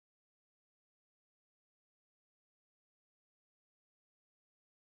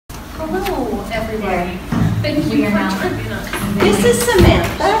Hello, everybody. Thank you for joining us. This is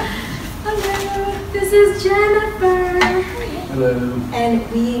Samantha. Hello. This is Jennifer. Hello.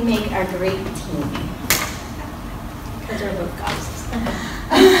 And we make a great team. Because we're both goddesses.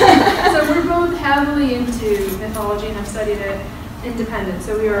 So we're both heavily into mythology and have studied it independent.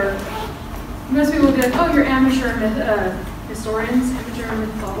 So we are, most people will be like, oh, you're amateur historians, amateur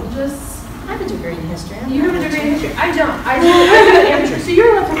mythologists. I have a degree in history. You have a degree in history. I don't. I'm an amateur. So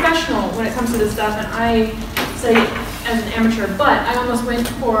you're a professional when it comes to this stuff, and I study as an amateur, but I almost went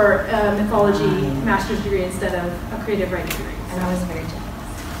for a mythology master's degree instead of a creative writing degree. And I was very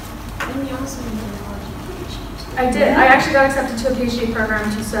jealous. And you also did mythology PhD. I did. I actually got accepted to a PhD program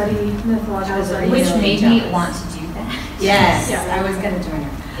to study mythological studies. Which made me want to do that. Yes, Yeah. I was going to join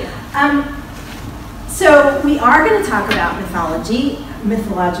her. Yeah. So we are going to talk about mythology,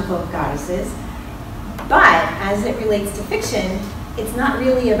 mythological goddesses, but as it relates to fiction, it's not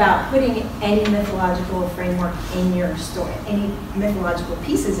really about putting any mythological framework in your story, any mythological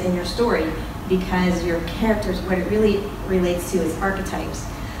pieces in your story, because your characters, what it really relates to is archetypes.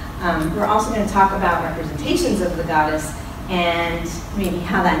 We're also going to talk about representations of the goddess and maybe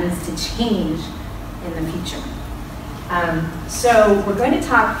how that needs to change in the future. So we're going to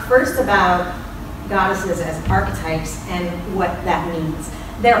talk first about goddesses as archetypes and what that means.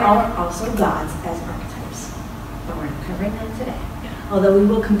 There are also gods as archetypes, but we're not covering them today. Although we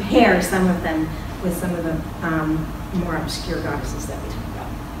will compare some of them with some of the more obscure goddesses that we talk about.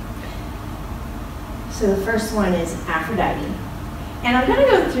 So the first one is Aphrodite. And I'm going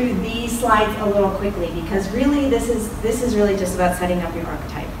to go through these slides a little quickly because really this is really just about setting up your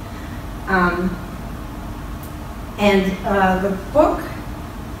archetype. The book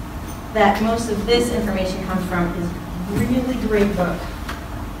that most of this information comes from is a really great book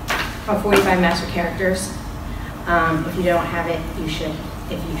called 45 Master Characters. If you don't have it, you should.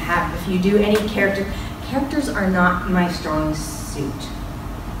 If you do any characters are not my strong suit.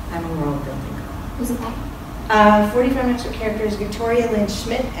 I'm a world building girl. Who's it by? 45 Master Characters, Victoria Lynn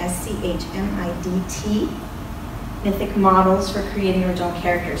Schmidt, S-C-H-M-I-D-T. Mythic models for creating original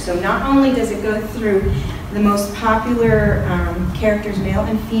characters. So not only does it go through the most popular characters, male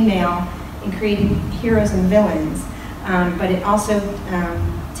and female, in creating heroes and villains, but it also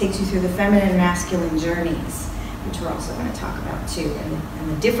takes you through the feminine and masculine journeys, which we're also going to talk about too, and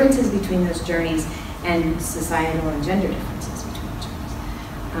the differences between those journeys and societal and gender differences between the journeys.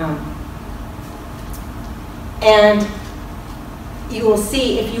 And you will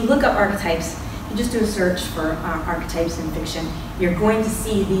see, if you look up archetypes, you just do a search for archetypes in fiction, you're going to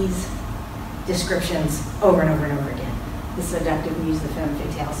see these descriptions over and over and over again. The seductive muse, the femme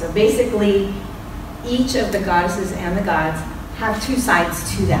fatale. So basically, each of the goddesses and the gods have two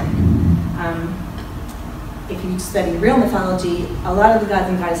sides to them. If you study real mythology, a lot of the gods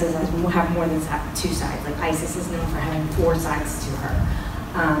and goddesses have more than two sides. Like Isis is known for having 4 sides to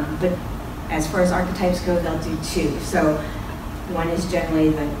her. But as far as archetypes go, they'll do 2. So one is generally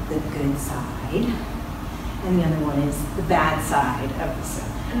the good side, and the other one is the bad side of the sun.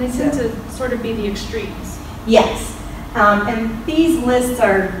 And they tend to sort of be the extremes. Yes. And these lists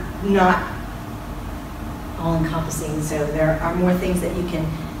are not all-encompassing, so there are more things that you can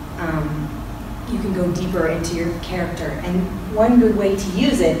go deeper into your character. And one good way to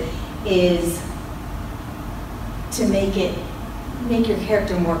use it is to make your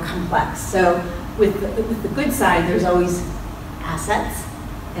character more complex. So with the good side, there's always assets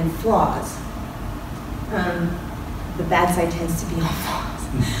and flaws. The bad side tends to be all flaws.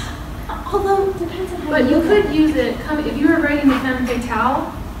 Although it depends on how But you could use it, if you were writing the femme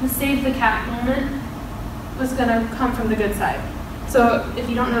fatale, the save the cat moment was going to come from the good side. So if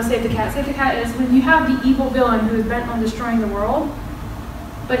you don't know save the cat is when you have the evil villain who is bent on destroying the world,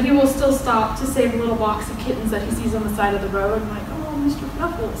 but he will still stop to save a little box of kittens that he sees on the side of the road, and like, oh, Mr.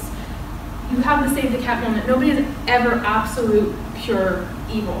 Fluffles. You have the save the cat moment. Nobody is ever absolute pure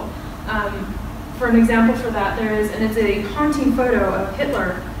evil. For an example for that, and it's a haunting photo of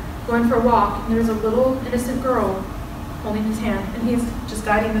Hitler going for a walk, and there's a little innocent girl holding his hand, and he's just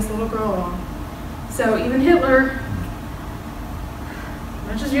guiding this little girl along. So even Hitler, as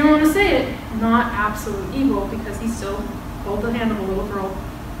much as you don't want to say it, not absolute evil, because he still holds the hand of a little girl.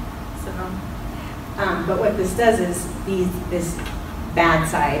 So, but what this does is this bad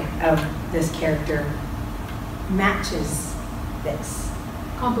side of this character matches this.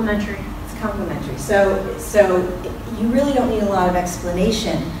 Complementary. It's complementary. So you really don't need a lot of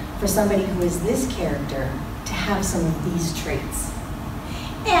explanation for somebody who is this character to have some of these traits.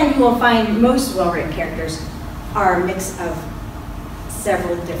 And you will find most well-written characters are a mix of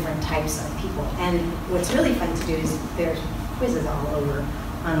several different types of people. And what's really fun to do is there's quizzes all over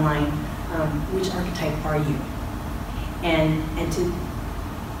online, which archetype are you? And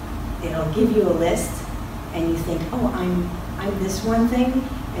it'll give you a list, and you think, oh, I'm this one thing,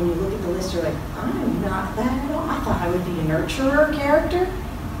 and you look at the list, you're like, I'm not that at all. I thought I would be a nurturer character.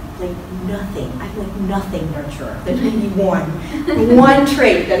 Like nothing. I'm like nothing nurturer. There's maybe one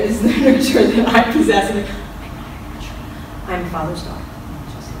trait that is the nurturer that I possess. And I'm not a nurturer. I'm a father's daughter.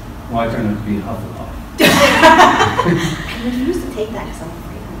 Well, I turned out to be Hufflepuff. I refuse to take that because I'm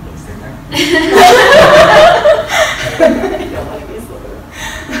afraid I'm going to be a Slytherin. I don't want to be a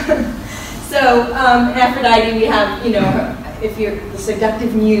Slytherin. So, Aphrodite, we have, you know, if you're the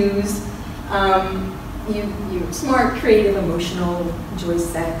seductive muse, you're smart, creative, emotional, enjoy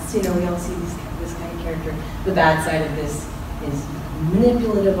sex. You know, we all see this kind of character. The bad side of this is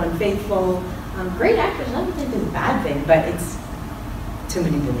manipulative, unfaithful. Great actors, I don't think it's a bad thing, but it's to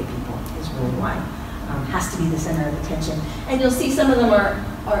manipulate people is really why. Has to be the center of attention. And you'll see some of them are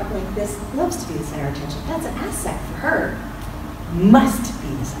like this, loves to be the center of attention. That's an asset for her. Must be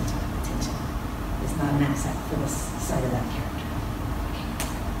the center of attention. It's not an asset for this side of that character.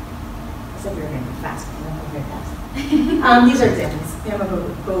 Except you're going to go fast, but not go very fast. These are examples. Emma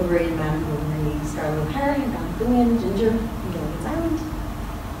Bovary, Madame Bovary, Scarlet O'Hara, Balthurian, Ginger, Gilligan's Island.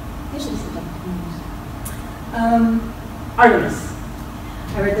 Usually Artemis.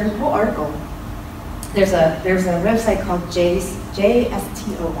 I read there's a whole article. There's a website called JSTOR,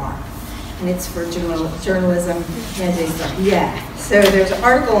 and it's for journalism. Yeah. So there's an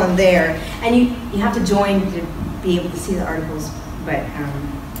article on there, and you have to join to be able to see the articles, but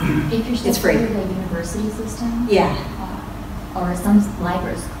if you're it's free. The university system, yeah, or some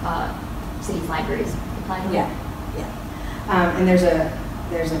libraries, cities libraries apply to it. Yeah. And there's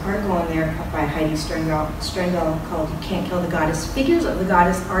an article on there by Heidi Strengel called "You Can't Kill the Goddess: Figures of the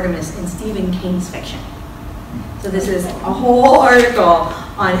Goddess Artemis in Stephen King's Fiction." So this is a whole article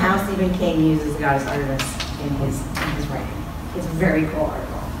on how Stephen King uses the goddess Artemis in his writing. It's a very cool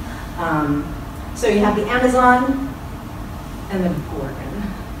article. So you have the Amazon and the Gorgon.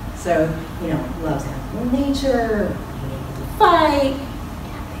 So, you know, loves animal nature, being able to fight.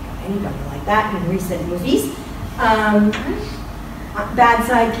 Can't think of anybody like that in recent movies. Bad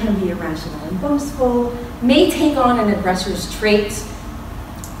side can be irrational and boastful, may take on an aggressor's traits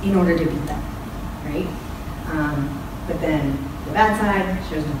in order to beat them, right? But then the bad side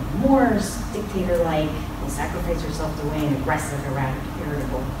shows no remorse, dictator-like, will sacrifice herself to win, aggressive, erratic,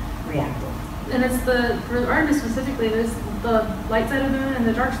 irritable, reactive. And it's for Artemis specifically, there's the light side of the moon and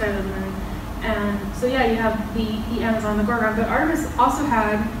the dark side of the moon. And so yeah, you have the Amazon, the Gorgon, but Artemis also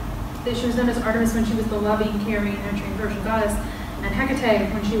she was known as Artemis when she was the loving, caring, nurturing Persian goddess, and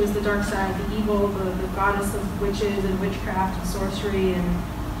Hecate when she was the dark side, the evil, the goddess of witches and witchcraft and sorcery.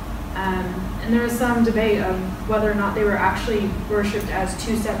 And there was some debate of whether or not they were actually worshipped as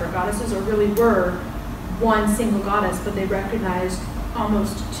two separate goddesses or really were one single goddess, but they recognized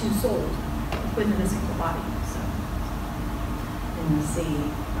almost two souls within a single body. So. And you see,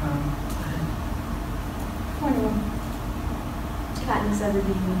 Katniss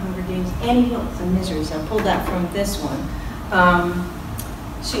Everdeen in the Hunger Games, Annie Wilkes in Misery. So I pulled that from this one.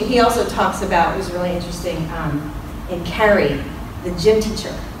 He also talks about, it was really interesting, in Carrie, the gym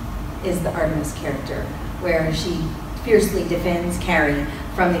teacher is the Artemis character, where she fiercely defends Carrie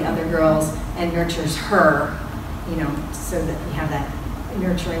from the other girls and nurtures her, you know, so that we have that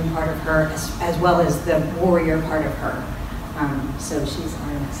nurturing part of her as well as the warrior part of her. So she's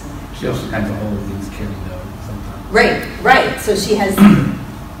Artemis. She also kind of hold things Carrie though sometimes. Right. So she has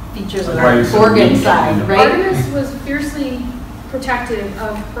features of her Gorgon side, right? Artemis was fiercely protective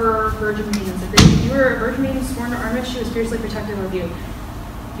of her virgin maidens. If you were a virgin maiden sworn to Artemis, she was fiercely protective of you.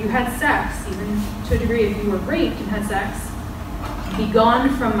 If you had sex, even to a degree, if you were raped and had sex, be gone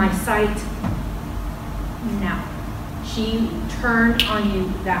from my sight now. She turned on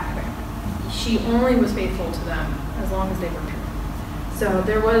you that quick. She only was faithful to them as long as they were pure. So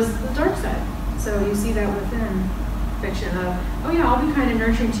there was the dark side. So you see that within fiction of, oh yeah, I'll be kind of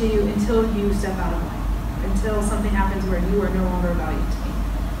nurturing to you until you step out of life, until something happens where you are no longer valued to me.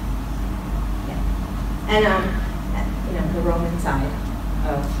 Yeah. And you know, the Roman side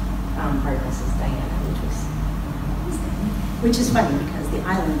of Artemis is Diana, which is funny because the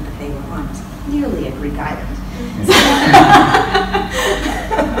island that they were on was clearly a Greek island.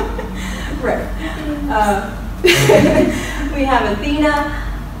 Right. We have Athena,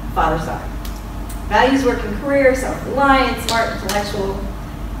 father side. Values, work, and career, self-reliant, smart, intellectual.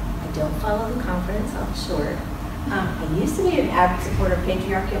 I don't follow the confidence, I'm sure. I used to be an avid supporter of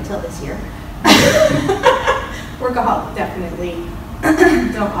patriarchy until this year. Workaholic, definitely.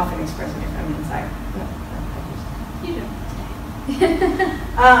 Don't often express my feminine side. No, You do.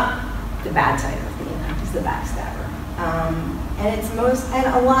 The bad side of Athena is the backstabber. And it's and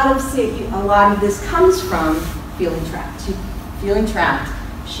a lot of this comes from feeling trapped. Feeling trapped,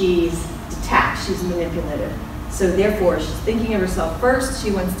 she's detached, she's manipulative. So therefore, she's thinking of herself first.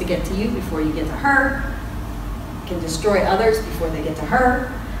 She wants to get to you before you get to her. Can destroy others before they get to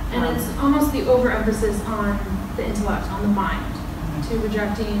her. And it's almost the overemphasis on the intellect, on the mind, to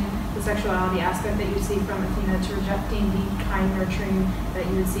rejecting the sexuality aspect that you see from Athena, to rejecting the kind nurturing that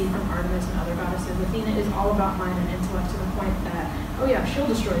you would see from Artemis and other goddesses. Athena is all about mind and intellect to the point that, oh yeah, she'll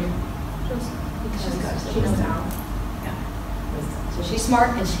destroy you. Just because she knows how. Yeah. So she's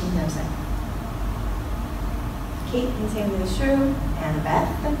smart and she knows it. Kate and Tammy is true,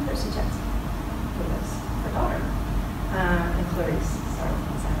 Annabeth and Percy Jackson, who was her daughter, and Clarice, sorry,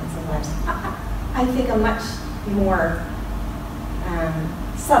 Silence and Lives. I think a much more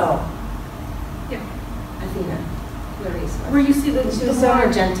subtle Athena, Clarice was. Where you see that she was so more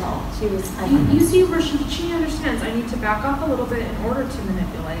gentle. She was. You see where she understands. I need to back off a little bit in order to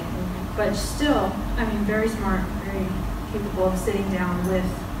manipulate, but still, I mean, very smart, very capable of sitting down with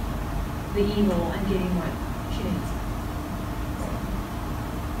the evil and getting what she needs.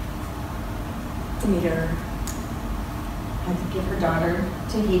 Demeter had to give her daughter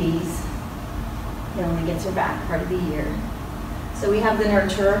to Hades. He only gets her back part of the year. So we have the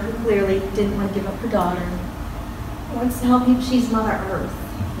nurturer who clearly didn't want to give up her daughter. He wants to help people. She's Mother Earth,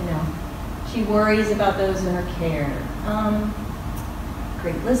 you know. She worries about those in her care.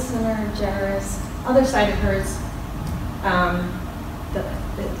 Great listener, generous. Other side of her is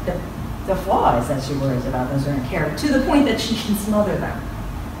the flaw is that she worries about those in her care, to the point that she can smother them.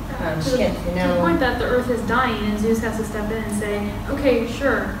 To the point that the earth is dying and Zeus has to step in and say, okay,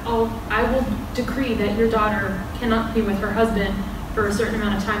 sure, I will decree that your daughter cannot be with her husband for a certain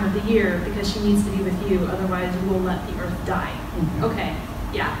amount of time of the year because she needs to be with you, otherwise you will let the earth die. Mm-hmm. Okay,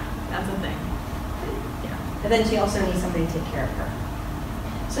 yeah, that's a thing. Yeah. And then she also needs somebody to take care of her.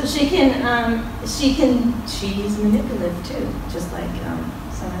 So she's manipulative too, just like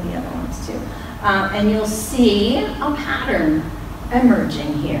some of the other ones too. And you'll see a pattern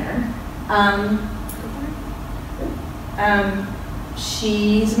emerging here.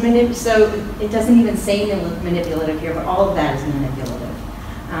 So it doesn't even say manipulative here, but all of that is manipulative.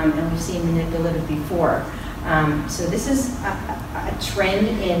 And we've seen manipulative before. So this is a trend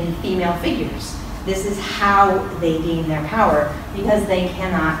in female figures. This is how they gain their power, because they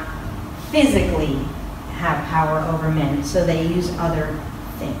cannot physically have power over men. So they use other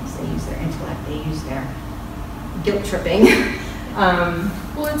things. They use their intellect. They use their guilt tripping.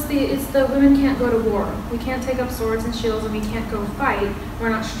 Well, it's the women can't go to war. We can't take up swords and shields, and we can't go fight. We're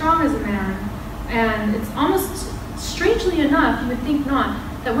not strong as a man, and it's almost strangely enough, you would think not,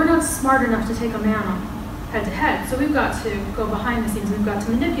 that we're not smart enough to take a man on head to head. So we've got to go behind the scenes. We've got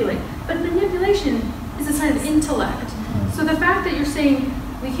to manipulate. But manipulation is a sign of intellect. So the fact that you're saying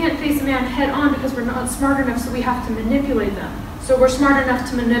we can't face a man head on because we're not smart enough, so we have to manipulate them. So we're smart enough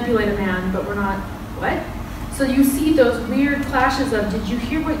to manipulate a man, but we're not what? So you see those weird clashes of, did you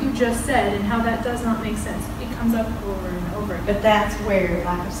hear what you just said, and how that does not make sense. It comes up over and over again. But that's where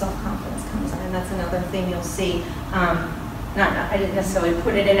lack of self-confidence comes in, and that's another thing you'll see. I didn't necessarily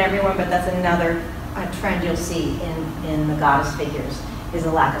put it in everyone, but that's another trend you'll see in the goddess figures, is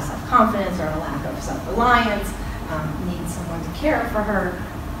a lack of self-confidence or a lack of self-reliance, needs someone to care for her,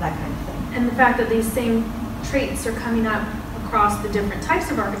 that kind of thing. And the fact that these same traits are coming up across the different types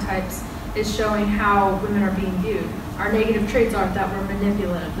of archetypes is showing how women are being viewed. Our negative traits are that we're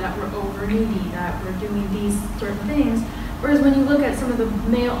manipulative, that we're over needy, that we're doing these certain things. Whereas when you look at some of the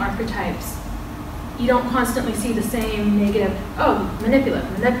male archetypes, you don't constantly see the same negative, oh,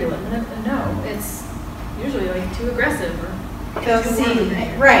 manipulative. No, it's usually like too aggressive or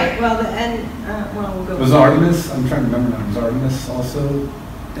right. Well, we'll go. Was Artemis? I'm trying to remember now. Was Artemis also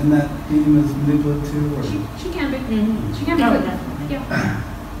in that theme as manipulative too? Or? She can be. Mm-hmm. She can be. Definitely. Yeah.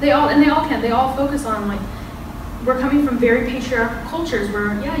 They all can. They all focus on, like, we're coming from very patriarchal cultures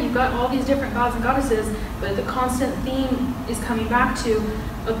where, yeah, you've got all these different gods and goddesses, but the constant theme is coming back to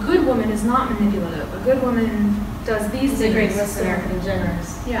a good woman is not manipulative. A good woman does these things. She's a great listener and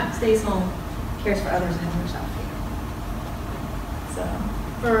generous. Yeah. Stays home, cares for others, and herself. So.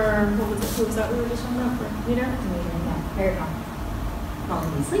 For, who was that we were just talking about? For Peter? Yeah. Very common. Molly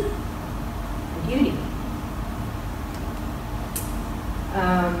Weasley. And Beauty.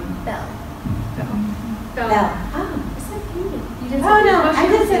 Belle. Belle. Oh, I said Beauty. You did no, I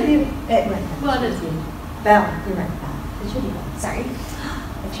did say Beauty. Well, it is Beauty. Belle. You're right, Belle. It should be Belle. Sorry.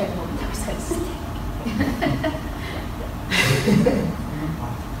 I tried to hold it. That was so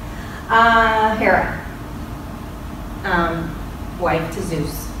Hera. wife to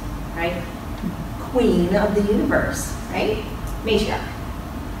Zeus, right? Queen of the universe, right? Matriarch.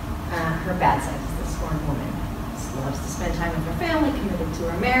 Her bad side is the scorned woman. She loves to spend time with her family, committed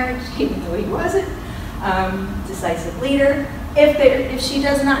to her marriage, even though he wasn't. Decisive leader. If she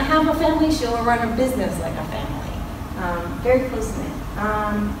does not have a family, she'll run her business like a family. Very close-knit,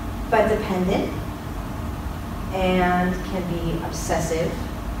 but dependent, and can be obsessive.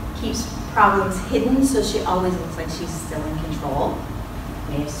 Keeps problems hidden, so she always looks like she's still in control.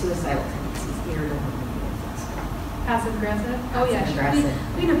 May have suicidal tendencies, irritable. Passive aggressive? Oh yeah,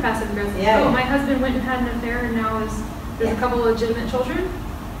 aggressive. We know passive aggressive. Yeah. Oh, my husband went and had an affair and now there's a couple of legitimate children.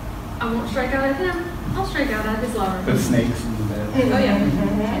 I won't strike out at him. I'll strike out at his lover. Put snakes in the bed. Oh yeah.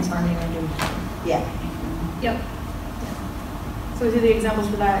 Transforming into. Yeah. Yep. So we do the examples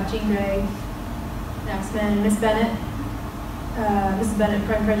for that. Jean Grey, X-Men, Miss Bennett, Mrs. Bennett,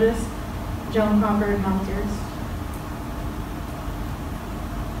 Pride and Prejudice, Joan Crawford, Malteers.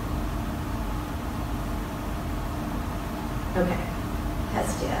 Okay.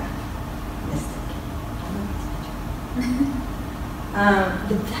 Hestia. Mystic.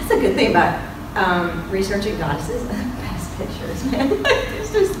 That's a good thing about researching goddesses. Best pictures, man.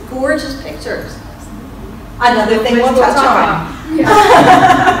 There's just gorgeous pictures. Another thing we'll touch on.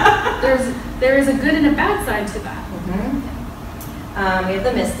 Yeah. There is a good and a bad side to that. We have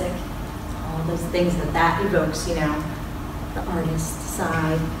the mystic. All those things that evokes, you know, the artist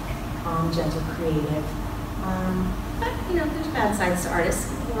side, calm, gentle, creative. But, you know, there's bad sides to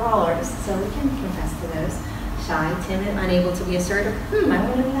artists. We're all artists, so we can confess to those. Shy, timid, unable to be assertive. I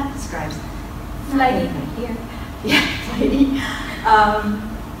wonder what that describes. Flighty. Here. Yeah, flighty.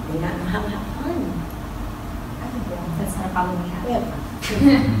 May not know how to have fun. I think that's not a problem we have. We have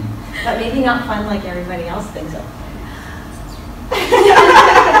fun. But maybe not fun like everybody else thinks of.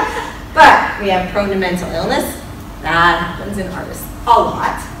 But we have prone to mental illness. That happens in artists a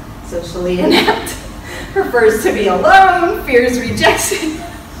lot. Socially inept. Prefers to be alone. Fears rejection.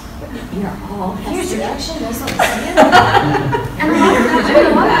 We are all Fears rejection. And a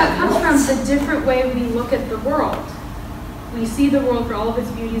lot of that comes from the different way we look at the world. We see the world for all of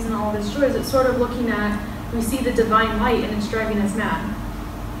its beauties and all of its joys. It's sort of looking at, we see the divine light and it's driving us mad.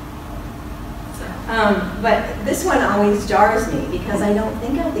 But this one always jars me because I don't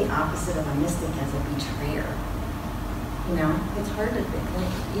think of the opposite of a mystic as a betrayer. You know, it's hard to think.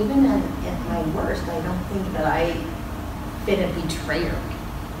 Like, even at my worst, I don't think that I fit a betrayer.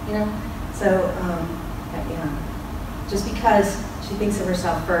 You know, so just because she thinks of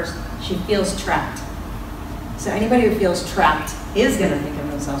herself first, she feels trapped. So anybody who feels trapped is going to think of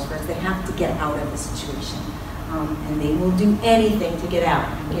themselves first. They have to get out of the situation, and they will do anything to get out.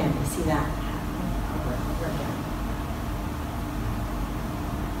 Again, we see that happening over and over again.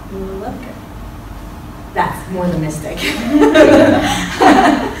 You look good. That's more the mystic.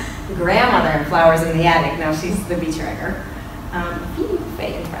 The grandmother in Flowers in the Attic. Now she's the betrayer.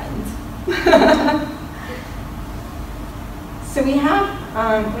 Faye and Friends. So we have,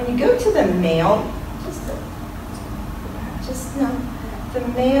 when you go to the male, the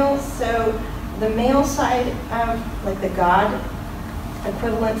male, so the male side of, like the god,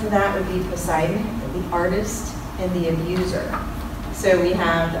 equivalent to that would be Poseidon, the artist, and the abuser. So we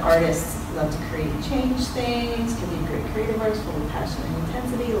have the artists love to create and change things, can be great creative artists, full of passion and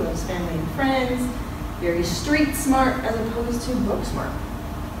intensity, loves family and friends, very street smart as opposed to book smart.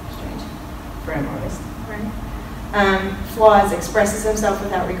 Strange for an artist. Right. Flaws, expresses himself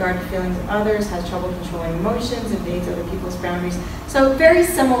without regard to feelings of others, has trouble controlling emotions, invades other people's boundaries. So very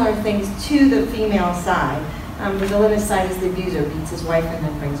similar things to the female side. The villainous side is the abuser, beats his wife and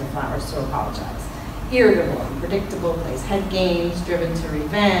then brings her flowers to apologize. Irritable, unpredictable, plays head games, driven to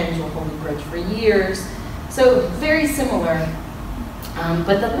revenge, will hold a grudge for years. So very similar.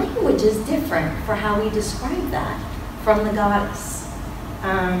 But the language is different for how we describe that from the goddess.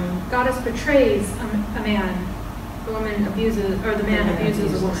 Goddess betrays a man. The woman abuses, or the man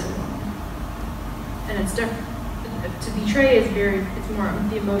abuses a woman. And it's different. To betray is it's more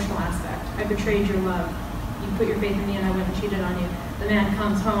the emotional aspect. I betrayed your love. You put your faith in me and I went and cheated on you. The man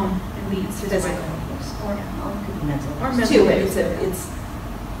comes home and leads his wife. Or could be mental Or abuse mental too, abuse.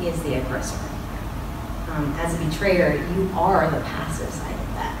 he is the aggressor. As a betrayer, you are the passive side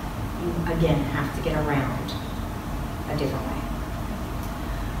of that. You, again, have to get around a different way.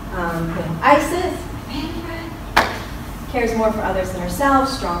 Isis, cares more for others than herself,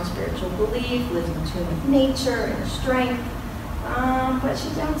 strong spiritual belief, lives in tune with nature, inner strength, but she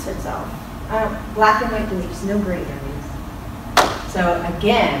doubts herself. Black and white beliefs, no gray areas. So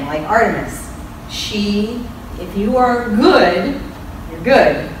again, like Artemis, if you are good, you're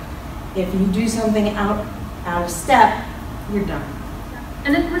good. If you do something out of step, you're done.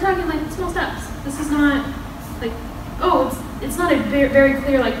 And then we're talking like small steps. This is not like, oh, it's not a very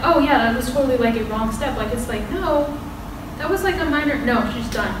clear like, oh yeah, that was totally like a wrong step. Like it's like, no, that was like a minor, no, she's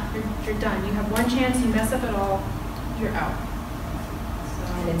done. You're done. You have one chance, you mess up at all, you're out.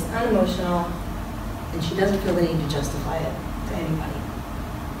 So, And it's unemotional, and she doesn't feel the need to justify it to anybody.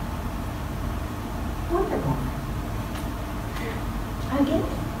 Wonder Woman.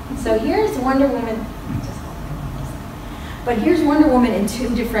 Again. So here's Wonder Woman. But here's Wonder Woman in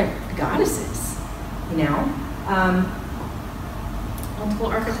two different goddesses. You know, multiple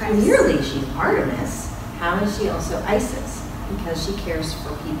archetypes. clearly she's Artemis. How is she also Isis? Because she cares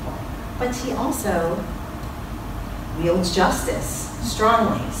for people. But she also wields justice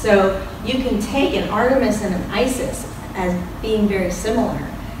strongly. So you can take an Artemis and an Isis as being very similar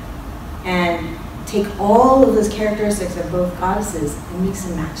and take all of those characteristics of both goddesses and mix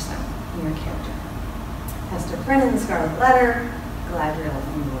and match them in your character. Hester Prynne in the Scarlet Letter,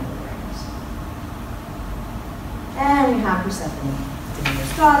 Galadriel in the Lord of the Rings. And we have Persephone,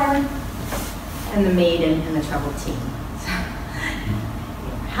 Demeter's daughter, and the maiden and the troubled teen. So,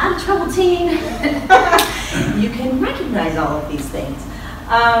 had a troubled teen, you can recognize all of these things.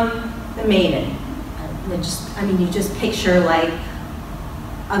 The maiden, you just picture like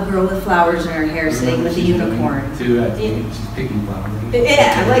a girl with flowers in her hair sitting with a unicorn. She's picking flowers.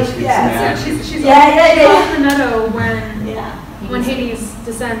 Yeah, like, yeah. She's in off the meadow when Yeah. Hades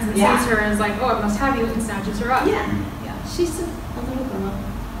descends and sees her and is like, oh, I must have you, and snatches her up. Yeah. She's a little girl,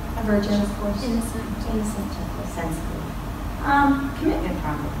 a virgin, of course. Innocent, gentle, sensitive. Commitment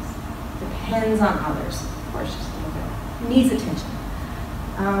problems. Depends on others. Of course, she's a little girl. Needs attention.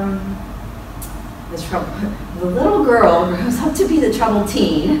 The little girl grows up to be the troubled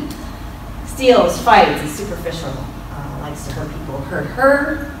teen, steals, fights, is superficial, likes to hurt people, hurt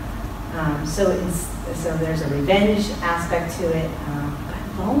her. So there's a revenge aspect to it, but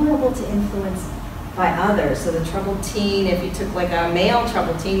vulnerable to influence by others. So the troubled teen, if you took like a male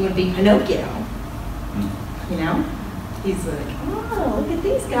troubled teen, would be Pinocchio. You know? He's like, oh, look at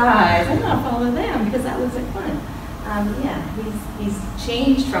these guys. I'm gonna follow them because that looks like fun. He's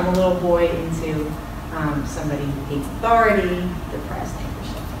changed from a little boy into somebody who hates authority, depressed, angry,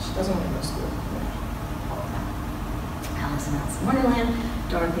 selfish, doesn't want to go to school. All of that. Alice in Wonderland,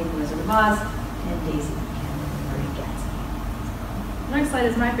 Dorothy the Wizard of Oz, and Daisy Buchanan and Marie Gadsby. Next slide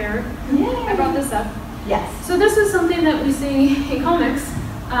is my favorite. Yay. I brought this up. Yes. So this is something that we see in comics.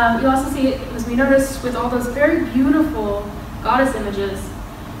 You also see it, as we noticed, with all those very beautiful goddess images.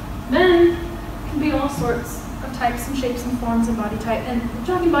 Men can be all sorts of types and shapes and forms and body type. And we're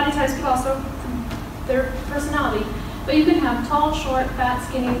talking body types, but also their personality. But you can have tall, short, fat,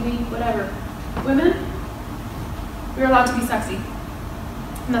 skinny, weak, whatever. Women, we're allowed to be sexy.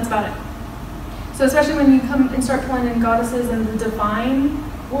 And that's about it. So especially when you come and start pulling in goddesses and the divine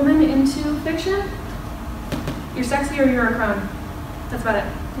woman into fiction, you're sexy or you're a crone. That's about it.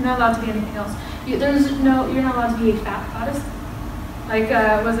 You're not allowed to be anything else. You're not allowed to be a fat goddess. Like,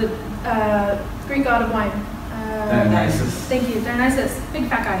 was it Greek god of wine? Dionysus. Thank you, Dionysus. Big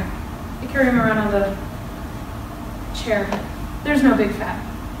fat guy. They carry him around on the chair. There's no big fat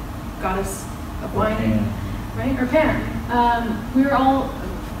goddess of wine, right? Or Pan. We were all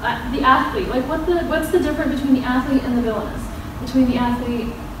the athlete. Like, what's the difference between the athlete and the villainous? Between the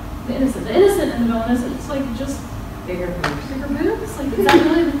athlete, the innocent. The innocent and the villainous, it's like just Bigger boobs. bigger boobs. Like, is that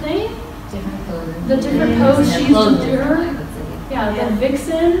really the thing? Different poses. The different pose she used to do. I would say. Yeah, Yeah. the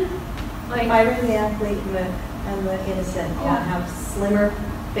vixen. Like, Byron, the athlete, and the innocent all Yeah. have slimmer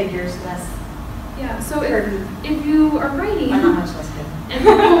figures, less yeah. So curvy, if you are writing but not much less good. and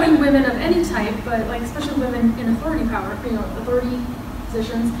you're pulling women of any type, but like especially women in authority power, authority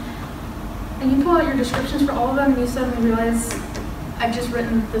positions, and you pull out your descriptions for all of them, and you suddenly realize I've just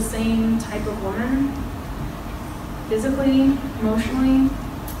written the same type of woman, physically, emotionally,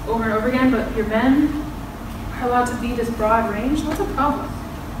 over and over again, but your men are allowed to be this broad range. That's a problem.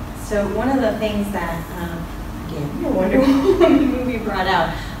 So one of the things that, again, the Wonder Woman movie brought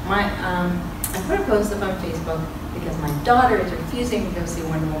out, I put a post up on Facebook because my daughter is refusing to go see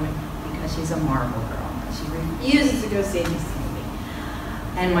Wonder Woman because she's a Marvel girl. She refuses to go see this movie.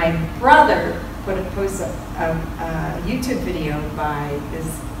 And my brother put a post up, a YouTube video by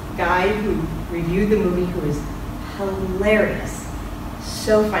this guy who reviewed the movie who is hilarious.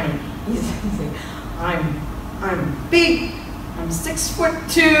 So funny. He's like, I'm big, I'm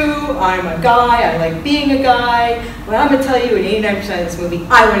 6'2", I'm a guy, I like being a guy, but I'm gonna tell you in 89% of this movie,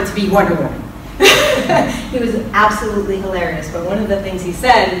 I wanted to be Wonder Woman. He was absolutely hilarious, but one of the things he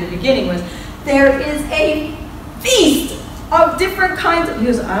said in the beginning was, there is a feast of different kinds of, he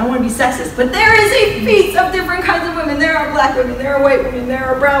goes, I don't want to be sexist, but there is a feast of different kinds of women. There are black women, there are white women, there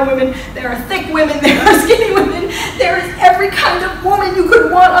are brown women, there are thick women, there are skinny women. There is every kind of woman you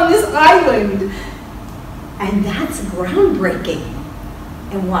could want on this island. And that's groundbreaking.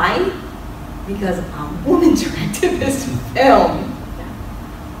 And why? Because a woman directed this film.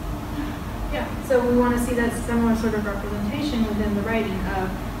 Yeah, so we want to see that similar sort of representation within the writing of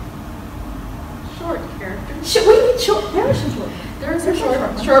short characters. We need short. There are some short. There are some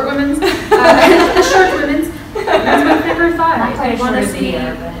short women's. The short women's. That's my favorite thought. I want to see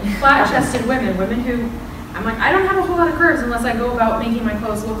flat-chested women, women who, I'm like, I don't have a whole lot of curves unless I go about making my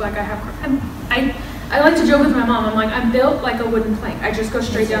clothes look like I have curves. I like to joke with my mom. I'm like, I'm built like a wooden plank. I just go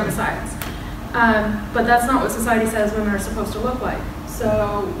straight down the sides. But that's not what society says women are supposed to look like.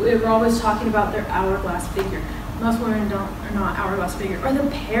 So we're always talking about their hourglass figure. Most women are not hourglass figure, or the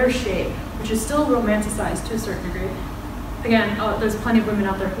pear shape, which is still romanticized to a certain degree. Again, there's plenty of women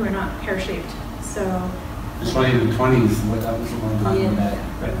out there who are not pear shaped. So it's funny in the 20s, that was a long time when that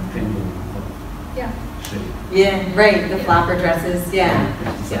pendulum shape. Yeah, right. The flapper dresses. Yeah.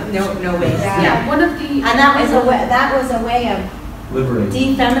 No waist. Yeah. One of the and that was a way of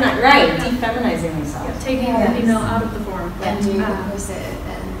liberating. defeminizing themselves. Taking the female out of the form. And doing the opposite,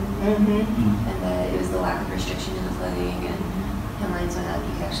 and it was the lack of restriction in the clothing, and hemlines went up,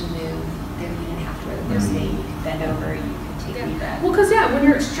 you could actually move, you didn't have to wear the corset, you could bend over, you could take a deep breath. Well, because when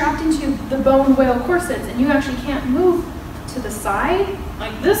you're strapped into the bone whale corsets and you actually can't move to the side,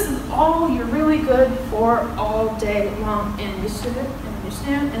 like this is all you're really good for all day long, and you sit and you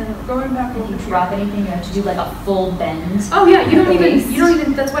stand, and we're going back over. If you drop anything, you have to do like a full bend. Oh yeah, you don't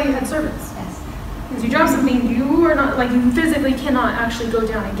even. That's why you had servants. Yes. Because you drop something, you are not, like, you physically cannot actually go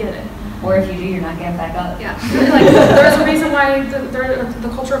down and get it. Or if you do, you're not getting back up. Yeah. Like, there's a reason why the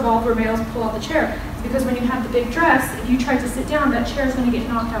culture evolved where males pull out the chair. It's because when you have the big dress, if you try to sit down, that chair is going to get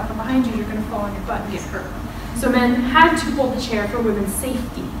knocked out from behind you. You're going to fall on your butt and get hurt. So men had to hold the chair for women's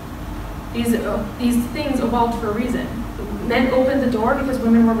safety. These things evolved for a reason. Men opened the door because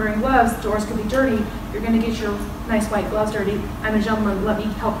women were wearing gloves. Doors could be dirty. You're going to get your nice white gloves dirty. I'm a gentleman. Let me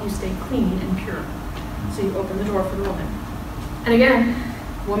help you stay clean and pure. So you open the door for the woman. And again,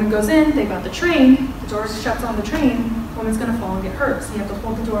 woman goes in, they got the train, the door shuts on the train, woman's going to fall and get hurt. So you have to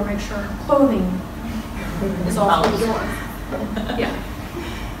hold the door, make sure her clothing is all through the door. Yeah.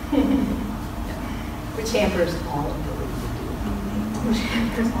 Which hampers all ability to do. Which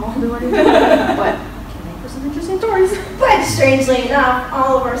hampers all ability to do. But can make for some interesting stories. But strangely enough,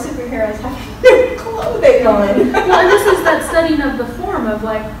 all of our superheroes have new clothing on. Well, and this is that studying of the form of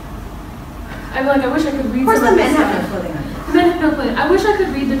like, I wish I could read. Of course, some the of men this have stuff. no clothing on. The men have no clothing. I wish I could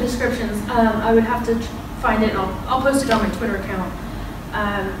read the descriptions. I would have to find it, and I'll post it on my Twitter account.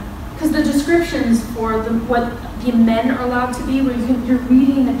 Because the descriptions for what the men are allowed to be, where you're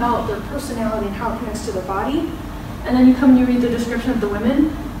reading about their personality and how it connects to their body, and then you come and you read the description of the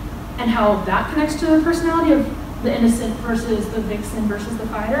women and how that connects to the personality of the innocent versus the vixen versus the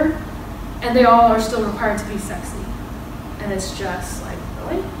fighter, and they all are still required to be sexy. And it's just like,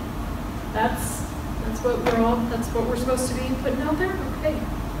 really? That's what we're supposed to be putting out there? Okay.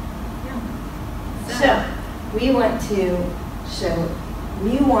 Yeah. So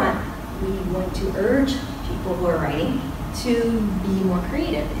we want to urge people who are writing to be more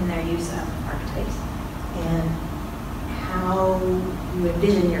creative in their use of archetypes and how you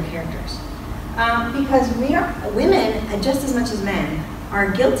envision your characters. Because women, just as much as men,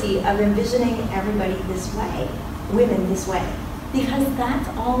 are guilty of envisioning everybody this way, women this way, because that's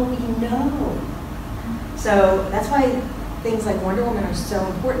all we know. So that's why things like Wonder Woman are so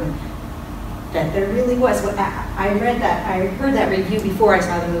important. That there really was. I heard that review before I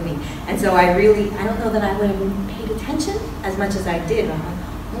saw the movie, and so I don't know that I would have paid attention as much as I did. I'm like,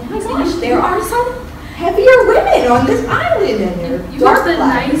 oh my gosh, there are some heavier women on this island, and they're you watched the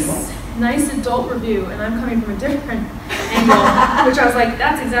nice adult review, and I'm coming from a different angle, which I was like,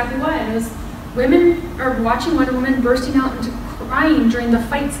 that's exactly why. And it was women are watching Wonder Woman bursting out into crying during the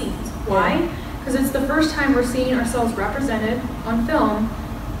fight scenes. Why? Because it's the first time we're seeing ourselves represented on film,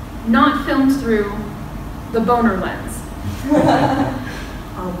 not filmed through the boner lens.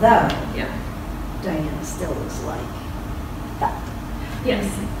 Although, yeah, Diana still looks like that. Yes.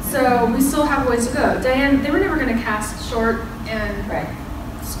 So we still have ways to go. Diane, they were never going to cast short and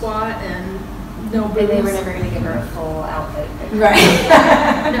squat and no boobs. They were never going to give her a full outfit. Right.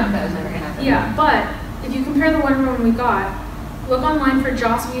 No. That was never going to happen. Yeah, but if you compare the Wonder Woman we got, look online for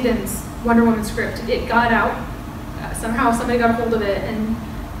Joss Whedon's Wonder Woman script. It got out. Somehow somebody got a hold of it and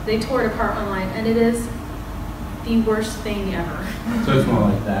they tore it apart online, and it is the worst thing ever. So it's more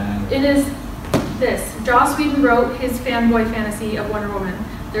like that. It is this. Joss Whedon wrote his fanboy fantasy of Wonder Woman.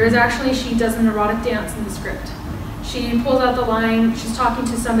 There is actually, she does an erotic dance in the script. She pulls out the line, she's talking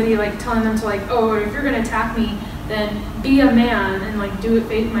to somebody, like telling them to like, oh, if you're gonna attack me, then be a man and like do it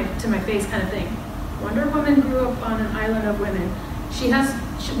to my face kind of thing. Wonder Woman grew up on an island of women. She's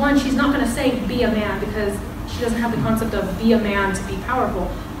not gonna say be a man because she doesn't have the concept of be a man to be powerful.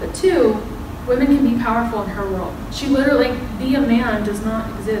 But two, women can be powerful in her world. She literally, be a man does not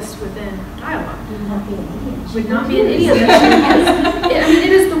exist within dialogue. Would not be an idiot. Would not be an idiot that she is. I mean,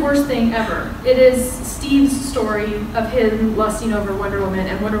 it is the worst thing ever. It is Steve's story of him lusting over Wonder Woman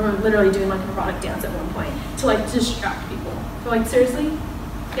and Wonder Woman literally doing like an erotic dance at one point to like distract people. So like, seriously?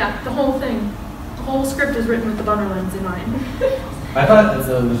 Yeah, the whole thing. The whole script is written with the Bummerlands in mind. I thought that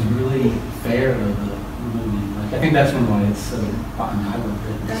it was really fair of the movie. Like, I think that's why it's so popular.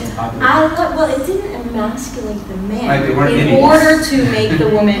 Well, it didn't emasculate the man Like, they weren't in idiots. order to make the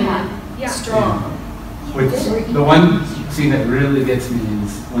woman Yeah. strong. Which, the one scene that really gets me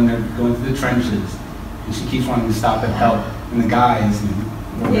is when they're going through the trenches and she keeps wanting to stop and help, and the guys,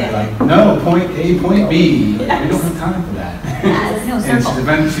 they're like, no, point A, point B. Like, we don't have time for that. Yes. No, And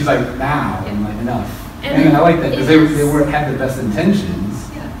circle. she's like, now, and like, enough. And And I like that because they had the best intentions,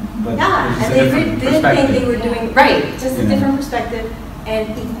 but Yeah, it's just and a they different did think perspective. they were doing, right, just a Yeah. different perspective and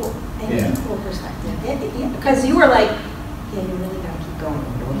equal perspective. Yeah, because you were like, yeah, you really gotta keep going.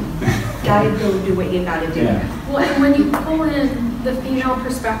 Gotta go do what you gotta do. Yeah. Well, and when you pull in the female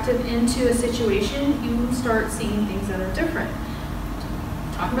perspective into a situation, you start seeing things that are different.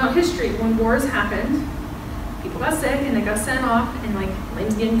 Talking about history, when wars happened, people got sick and they got sent off, and like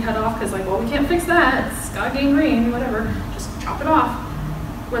limbs getting cut off because like, well, we can't fix that. It's got gangrene, whatever. Just chop it off.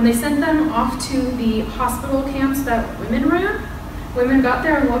 When they sent them off to the hospital camps that women ran, women got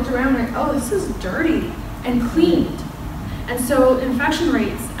there and looked around like, oh, this is dirty and cleaned. And so infection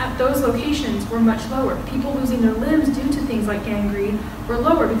rates at those locations were much lower. People losing their limbs due to things like gangrene were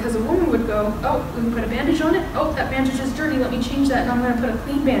lower because a woman would go, oh, we can put a bandage on it. Oh, that bandage is dirty. Let me change that, and I'm going to put a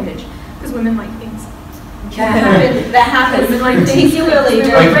clean bandage because women like things. That happened Like, particularly Like,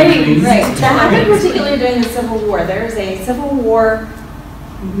 during, right, things. that happened particularly during the Civil War. There's a Civil War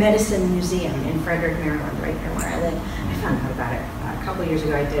medicine museum in Frederick, Maryland, right near where I live. I found out about it a couple years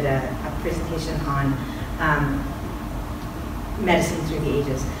ago. I did a presentation on medicine through the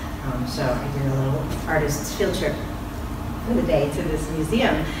ages. So I did a little artist's field trip for the day to this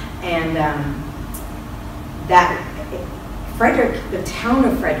museum, and Frederick, the town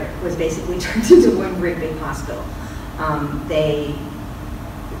of Frederick, was basically turned into one great big hospital.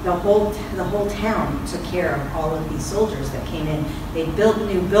 The whole town took care of all of these soldiers that came in. They built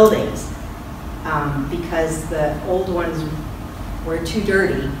new buildings because the old ones were too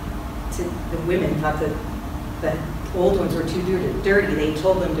dirty. The women thought that the old ones were too dirty. They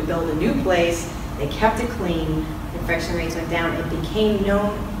told them to build a new place. They kept it clean. Infection rates went down. It became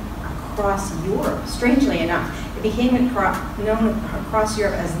known across Europe, strangely enough. It became known across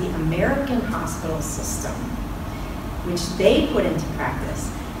Europe as the American hospital system, which they put into practice.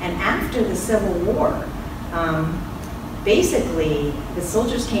 And after the Civil War, basically the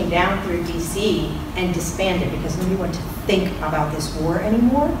soldiers came down through DC and disbanded because nobody wanted to think about this war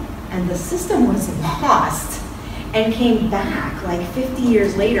anymore. And the system was lost and came back like 50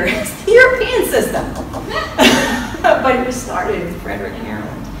 years later as the European system. But it was started in Frederick,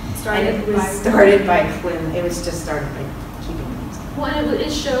 Maryland. And it was started by Clinton. It was just started by keeping things. Well, and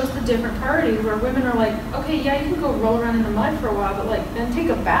it shows the different priorities where women are like, okay, yeah, you can go roll around in the mud for a while, but like, then take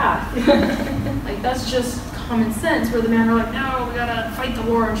a bath. Like, that's just common sense, where the men are like, no, we gotta fight the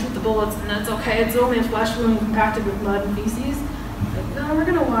war and shoot the bullets, and that's okay. It's only a flesh wound compacted with mud and feces. Like, no, we're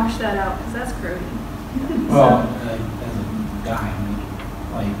gonna wash that out because that's grody. Well, as a guy, I mean,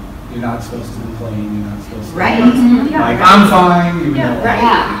 like, you're not supposed to complain, you're not supposed to... Right. Yeah. Like, I'm fine, even Yeah, though...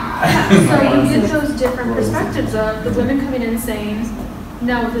 right. So you get those different perspectives of the women coming in saying,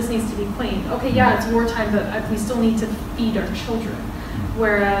 no, this needs to be cleaned. Okay, yeah, it's wartime, but we still need to feed our children.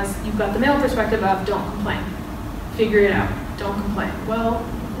 Whereas you've got the male perspective of, don't complain. Figure it out. Don't complain. Well,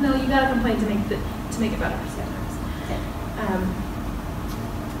 no, you gotta complain to make it better.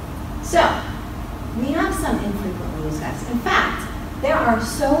 So, we have some infrequently used guys. In fact, there are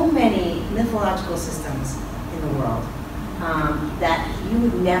so many mythological systems in the world that you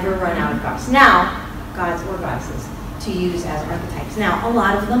would never run out of gods. Now, gods or goddesses to use as archetypes. Now, a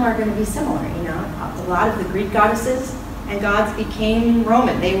lot of them are going to be similar. You know, a lot of the Greek goddesses and gods became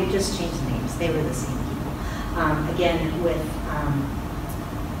Roman. They would just change names. They were the same people. Again, with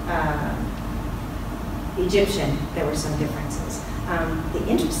Egyptian, there were some differences. The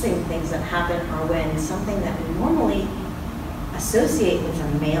interesting things that happen are when something that we normally associate with a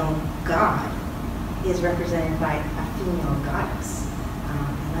male god is represented by a female goddess.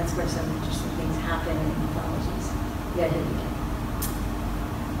 And that's where some interesting things happen in mythologies. You gotta hit it again.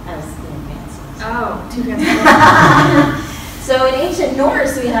 As the advances. Oh, too fancy. So in ancient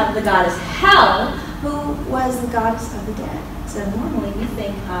Norse, we have the goddess Hel, who was the goddess of the dead. So normally we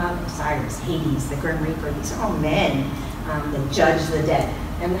think of Osiris, Hades, the Grim Reaper. These are all men that judge the dead.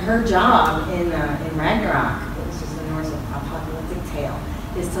 And her job in Ragnarok, which is the Norse apocalyptic tale,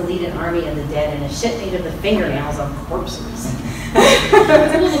 is to lead an army of the dead in a ship made of the fingernails of corpses.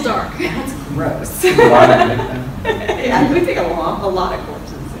 It's a little dark. That's gross. A lot of it. Yeah, we think a lot of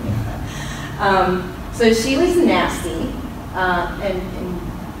corpses. So she was nasty and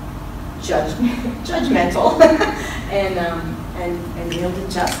judgmental and wielded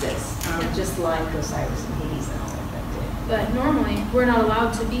justice, just like Osiris and Hades and all of them did. But normally, we're not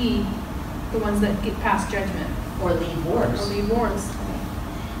allowed to be the ones that get past judgment. Or lead wars. Or lead wars.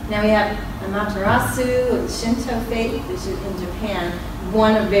 Now we have Amaterasu of the Shinto faith, which is in Japan,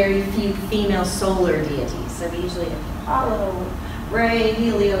 one of very few female solar deities. So we usually have Apollo, Ray,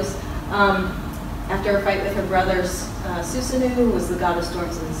 Helios. After a fight with her brothers, Susanoo, who was the god of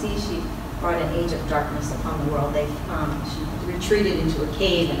storms and the sea, she brought an age of darkness upon the world. She retreated into a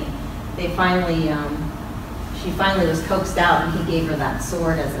cave, and she finally was coaxed out, and he gave her that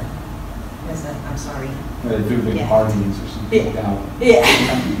sword as a I'm sorry. They do big parties or something like that. Yeah.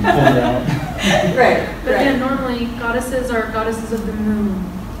 Pull it out. Right. But then normally, goddesses are goddesses of the moon,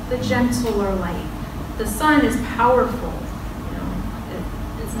 the gentler light. The sun is powerful. You know,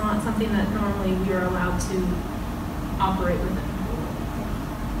 it's not something that normally we are allowed to operate within.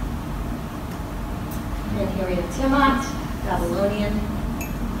 And here we have Tiamat, Babylonian,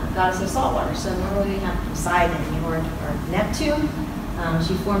 goddess of salt water. So normally we have Poseidon or Neptune.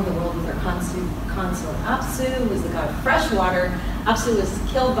 She formed the world with her consort Apsu, who was the god of fresh water. Apsu was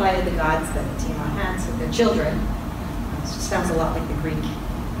killed by the gods that Tiamat had, so their children. It sounds a lot like the Greek,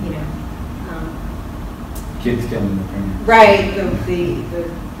 Kids killing the parents. Right,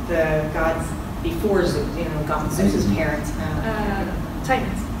 the gods before Zeus, Zeus's parents.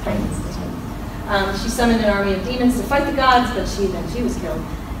 Titans. She summoned an army of demons to fight the gods, but she was killed,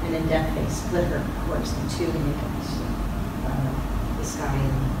 and in death they split her corpse in two to make up the sky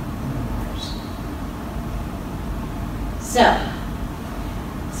and the waters.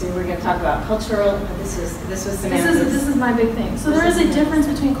 So we're going to talk about cultural. This was Samantha's. This is my big thing. So there is a difference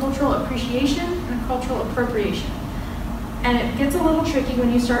between cultural appreciation and cultural appropriation. And it gets a little tricky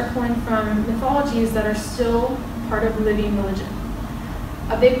when you start pulling from mythologies that are still part of living religion.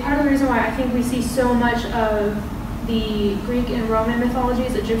 A big part of the reason why I think we see so much of the Greek and Roman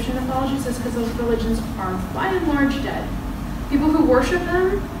mythologies, Egyptian mythologies, is because those religions are by and large dead. People who worship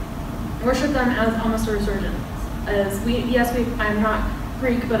them as almost a resurgence. I'm not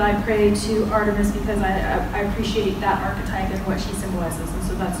Greek, but I pray to Artemis because I appreciate that archetype and what she symbolizes, and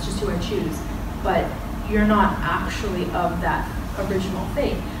so that's just who I choose. But you're not actually of that original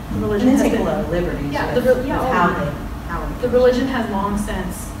faith. The religion has take been, a lot of liberties. yeah, with the religion has long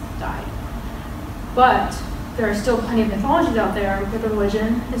since died. But there are still plenty of mythologies out there where the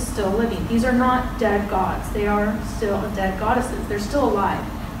religion is still living. These are not dead gods. They are still dead goddesses. They're still alive.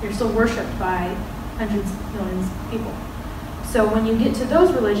 They're still worshipped by hundreds of millions of people. So when you get to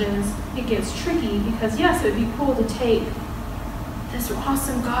those religions, it gets tricky because yes, it would be cool to take this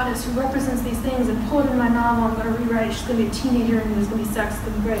awesome goddess who represents these things and pull it in my novel. I'm going to rewrite it. She's going to be a teenager and there's going to be sex. It's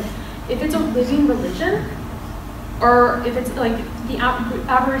going to be great. If it's a living religion, or if it's like the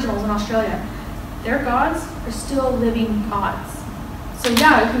Aboriginals in Australia, their gods are still living gods. So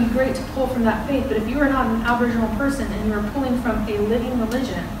yeah, it can be great to pull from that faith, but if you are not an Aboriginal person and you are pulling from a living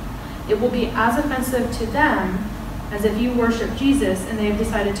religion, it will be as offensive to them as if you worship Jesus and they've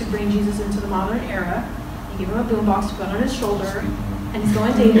decided to bring Jesus into the modern era. You give him a boombox to put on his shoulder, and he's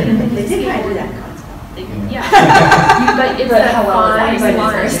going dating and They he's did kind of do skateboarding. that concept. Yeah. But it's that how well fine was anybody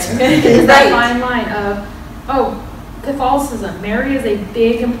line. first? It's that Right. fine line of, Catholicism. Mary is a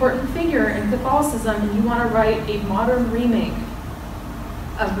big, important figure in Catholicism, and you want to write a modern remake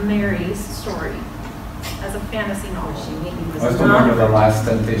of Mary's story as a fantasy novel. I still remember the Last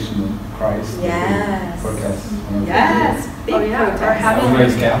Temptation of Christ. Yes. Protest. Yes. Big Oh, yeah. protest. Or having- I'm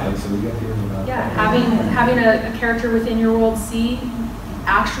raised Catholic, so we got to hear about Yeah, that. having a character within your world see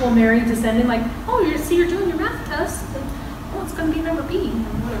actual Mary descending, like, oh, you're doing your math test, and, oh, it's going to be number B, and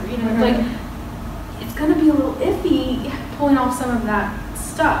whatever, like, it's going to be a little iffy pulling off some of that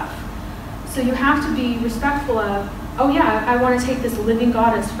stuff. So you have to be respectful of, oh yeah, I want to take this living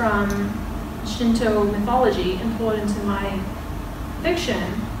goddess from Shinto mythology and pull it into my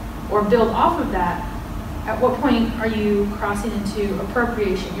fiction, or build off of that, at what point are you crossing into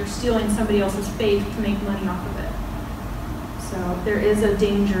appropriation? You're stealing somebody else's faith to make money off of it. So there is a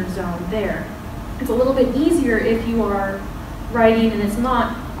danger zone there. It's a little bit easier if you are writing and it's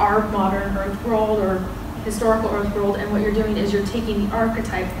not our modern earth world or historical earth world, and what you're doing is you're taking the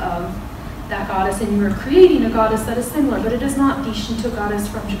archetype of that goddess and you're creating a goddess that is similar, but it is not the Shinto goddess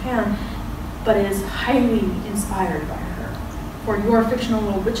from Japan, but it is highly inspired by her for your fictional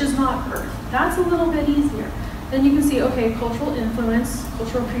world, which is not Earth. That's a little bit easier. Then you can see, okay, cultural influence,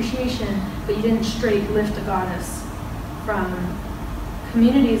 cultural appreciation, but you didn't straight lift a goddess from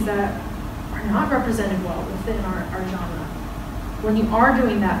communities that are not represented well within our genre. When you are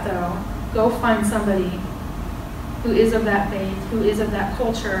doing that though, go find somebody who is of that faith, who is of that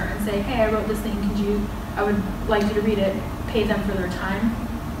culture, and say, hey, I wrote this thing, I would like you to read it, pay them for their time.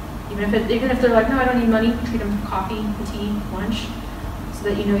 Even if they're like, no, I don't need money, treat them for coffee, tea, lunch, so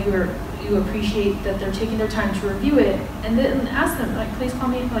that you know you appreciate that they're taking their time to review it, and then ask them, like, please call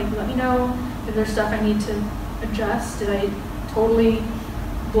me, like, let me know if there's stuff I need to adjust. Did I totally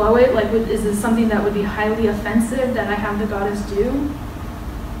blow it? Like, is this something that would be highly offensive that I have the goddess do?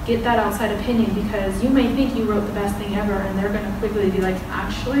 Get that outside opinion, because you may think you wrote the best thing ever, and they're going to quickly be like,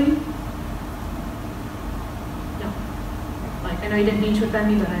 actually, no. Like, I know you didn't mean to offend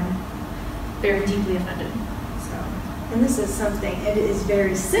me, but I'm very deeply offended. So, and this is something, it is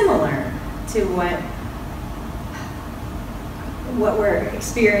very similar to what we're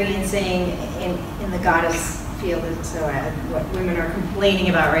experiencing in the goddess field. So what women are complaining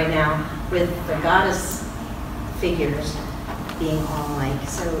about right now with the goddess figures being all like.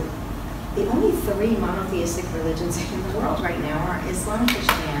 So the only 3 monotheistic religions in the world right now are Islam,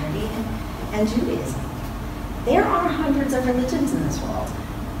 Christianity, and Judaism. There are hundreds of religions in this world,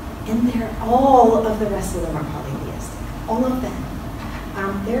 and all of the rest of them are polytheistic. All of them.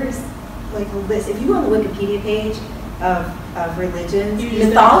 There's like a list. If you go on the Wikipedia page of religions,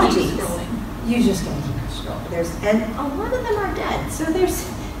 mythologies, you're just going to keep scrolling. And a lot of them are dead. So they're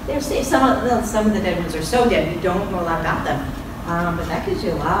safe. Some of the dead ones are so dead you don't know a lot about them. But that gives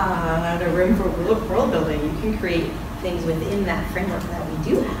you a lot of room for world building. You can create things within that framework that we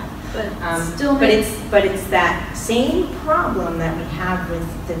do have. But it's that same problem that we have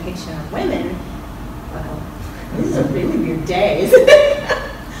with depiction of women. Well, this is a really weird day, isn't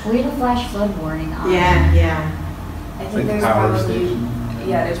it? We had a flash flood warning on. Yeah. I Like think there's power probably, station.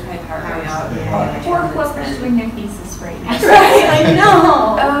 yeah, there's probably power going out. Yeah. Poor flippers doing their thesis right now. Right, I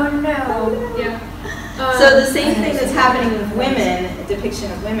know. Oh no. yeah. So the same thing that's happening with women,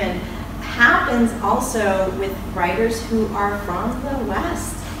 depiction of women, happens also with writers who are from the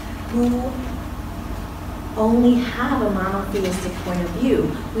West, who only have a monotheistic point of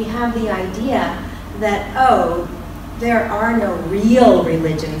view. We have the idea that, oh, there are no real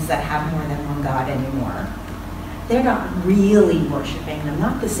religions that have more than one God anymore. They're not really worshiping them,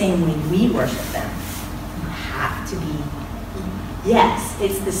 not the same way we worship them. You have to be, yes,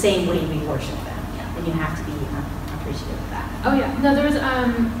 it's the same way we worship them. And you have to be appreciative of that. Oh yeah, no,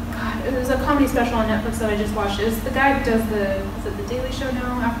 there's a comedy special on Netflix that I just watched. It's the guy who does the Daily Show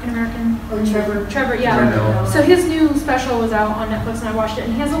now, African American? Oh, Trevor. Trevor, yeah. Trevor. So his new special was out on Netflix and I watched it,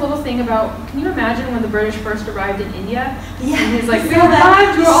 and he has a little thing about, can you imagine when the British first arrived in India? Yeah. And he's like, we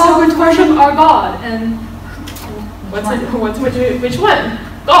arrived, we're all going to worship our God. And which one?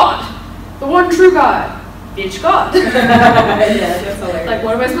 God. The one true God. Which God? Yeah, that's hilarious. Like,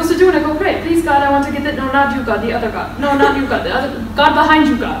 what am I supposed to do? And I go, great, please God, I want to get that. No, not you God, the other God. No, not you God, the other God behind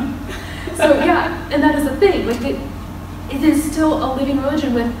you God. So yeah, and that is the thing. Like it is still a living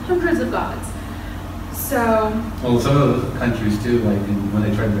religion with hundreds of gods. So. Well, some of the countries too, like when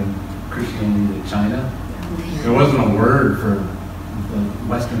they tried to bring Christianity to China, there wasn't a word for the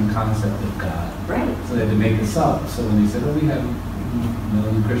Western concept of God. Right. So they had to make this up. So when they said, oh, we have a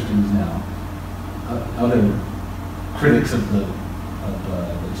million Christians now, other critics of the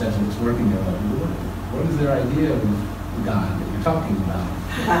Jesuits working there were like, what is their idea of the God that you're talking about?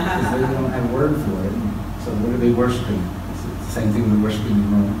 Because they don't have a word for it. So what are they worshiping? It's the same thing we're worshiping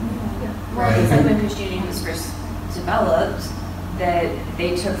in Rome. Well, it's like when Christianity was first developed, that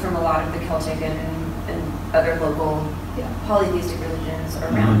they took from a lot of the Celtic and other local polytheistic religions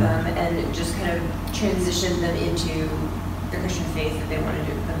around them and just kind of transitioned them into the Christian faith that they wanted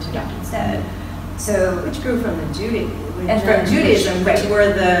them to adopt instead. So, Which grew from the Judaism, Right. which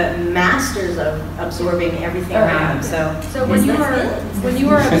were the masters of absorbing everything around them. So when you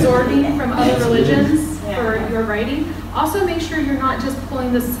are absorbing from other religions for your writing, also make sure you're not just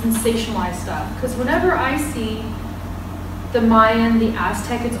pulling the sensationalized stuff. Because whenever I see the Mayan, the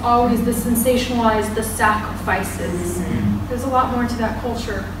Aztec, it's always the sensationalized, the sacrifices. Mm-hmm. There's a lot more to that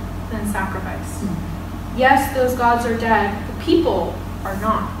culture than sacrifice. Yes, those gods are dead. The people are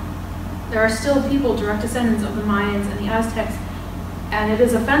not. There are still people, direct descendants of the Mayans and the Aztecs, and it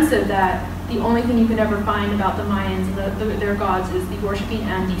is offensive that the only thing you can ever find about the Mayans and their gods is the worshiping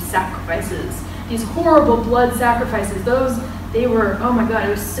and the sacrifices. These horrible blood sacrifices. They were, oh my God, it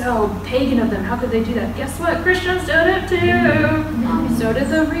was so pagan of them. How could they do that? Guess what? Christians did it too. So did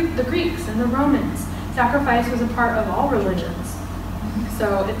the Greeks and the Romans. Sacrifice was a part of all religions.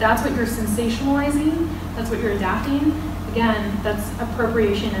 So if that's what you're sensationalizing, that's what you're adapting, again, that's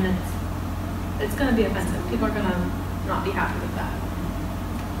appropriation, and it's going to be offensive. People are going to not be happy with that.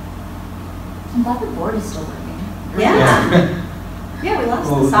 I'm glad the board is still working. Yeah. Yeah, we lost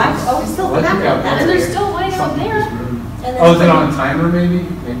the side. Oh, we still have it. And there's still light out there. Oh, is it on a timer maybe?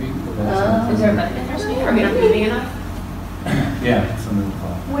 Maybe. Is there a button in there? So are we not moving enough? Yeah, it's under the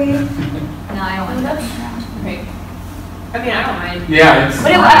clock. Wait. No, I don't want to go around. Right. I mean, I don't mind. Yeah, it's.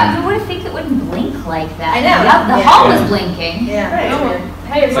 But you would think it wouldn't blink like that. I know. Yep, the Yeah. hall was blinking. Yeah. Right. Oh,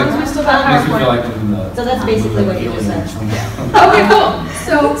 hey, as long as we still got Makes me feel PowerPoint. like I'm in the. So that's basically what you just said. Okay, cool.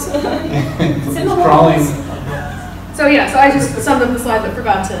 It's crawling. So I just summed up the slide but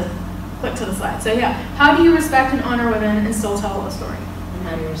forgot to click to the slide. So yeah, how do you respect and honor women and still tell a story? And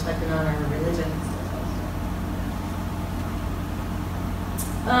how do you respect and honor religion?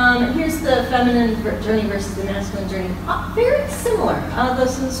 Here's the feminine journey versus the masculine journey. Very similar.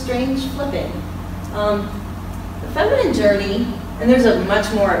 There's some strange flipping. The feminine journey, and there's a much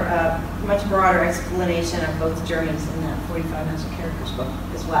broader explanation of both journeys in that 45 Master Characters book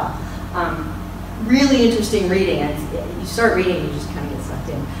as well. Really interesting reading. You start reading, you just kind of get sucked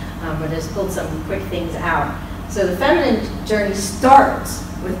in. But I just pulled some quick things out. So the feminine journey starts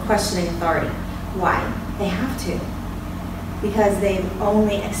with questioning authority. Why? They have to. Because they've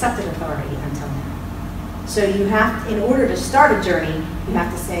only accepted authority until now. So you have, in order to start a journey, you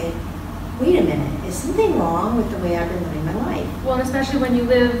have to say, wait a minute, is something wrong with the way I've been living my life? Well, and especially when you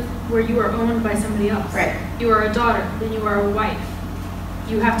live where you are owned by somebody else. Right. You are a daughter, then you are a wife.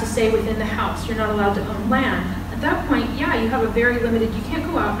 You have to stay within the house. You're not allowed to own land. At that point, yeah, you have a very limited, you can't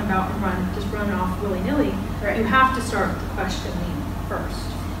go out and about and just run off willy-nilly. Right. You have to start the questioning first.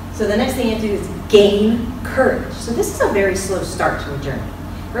 So the next thing you have to do is gain courage. So this is a very slow start to a journey.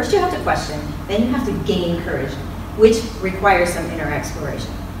 First you have to question, then you have to gain courage, which requires some inner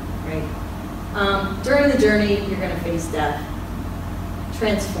exploration, right? During the journey, you're going to face death,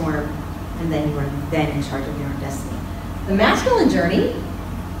 transform, and then you are then in charge of your own destiny. The masculine journey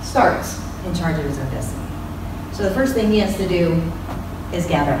starts in charge of his own destiny. So the first thing he has to do is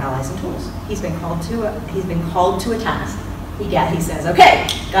gather allies and tools. He's been called to a task. He says, okay,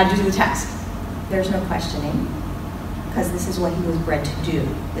 got to do the task. There's no questioning, because this is what he was bred to do.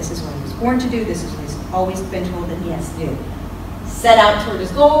 This is what he was born to do. This is what he's always been told that he has to do. Set out toward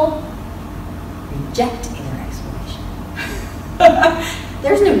his goal, reject inner exploration.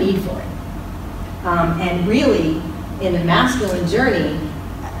 There's no need for it. And really, in the masculine journey,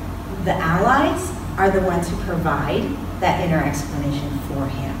 the allies are the ones who provide that inner explanation for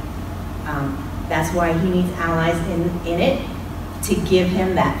him. That's why he needs allies in it to give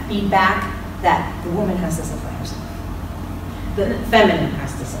him that feedback that the woman has to supply herself. The feminine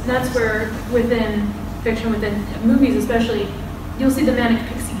has to supply That's where within fiction, within movies especially, you'll see the manic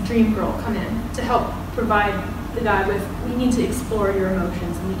pixie dream girl come in to help provide the guy with, we need to explore your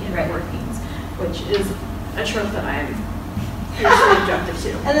emotions and the inner workings, which is a trope that I am hugely objective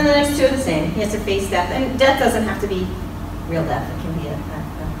to. And then the next two are the same. He has to face death. And death doesn't have to be real death. It can be a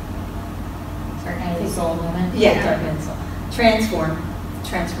Dark night of the soul moment. yeah, dark night of the soul. Transform.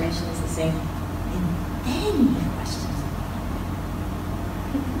 Transformation is the same. And then you have questions.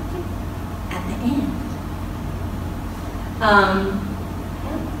 At the end.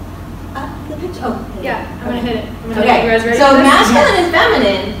 The picture. Oh, Yeah, I'm gonna hit it. I'm gonna Okay, you guys ready so for this? masculine and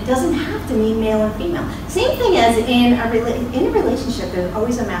feminine doesn't have to mean male and female. Same thing as in a relationship, there's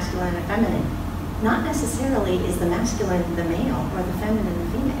always a masculine and feminine. Not necessarily is the masculine the male or the feminine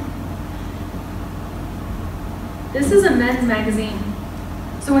the female. This is a men's magazine.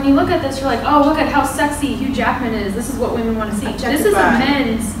 So when you look at this, you're like, oh, look at how sexy Hugh Jackman is. This is what women want to see. This is a Objectify.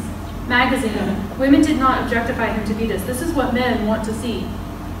 men's magazine. Women did not objectify him to be this. This is what men want to see.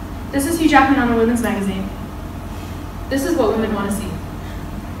 This is Hugh Jackman on a women's magazine. This is what women want to see.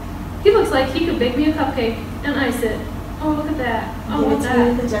 He looks like he could bake me a cupcake and ice it. Oh, look at that. Oh, look at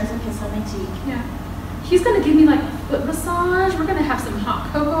that. The gentle kiss on my cheek. Yeah. He's going to give me like a foot massage. We're going to have some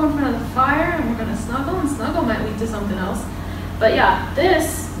hot cocoa in front of the fire and we're going to snuggle, and snuggle might lead to something else. But yeah,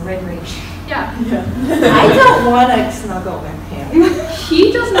 this, Red rage. yeah. I don't want to snuggle with him.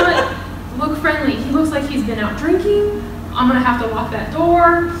 He does not look friendly. He looks like he's been out drinking. I'm gonna have to lock that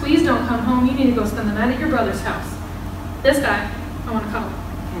door. Please don't come home. You need to go spend the night at your brother's house. This guy, I want to cuddle.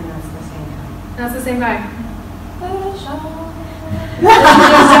 And that's the same guy. That's the same guy. Photoshop.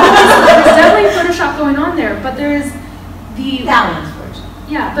 There's definitely Photoshop going on there, but there is the That one's Photoshop.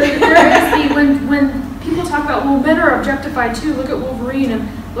 yeah, but there is the when people talk about, well, men are objectified too. Look at Wolverine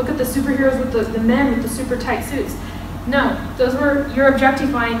and look at the superheroes with the men with the super tight suits. No, you're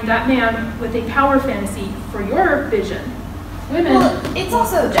objectifying that man with a power fantasy for your vision. Women. Well, it's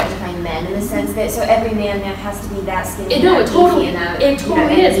also objectifying men in the sense that so every man has to be that skinny. No, it that totally, beefy, and that, it you know,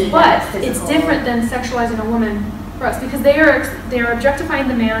 totally and is, be but that it's physical. different than sexualizing a woman for us because they are objectifying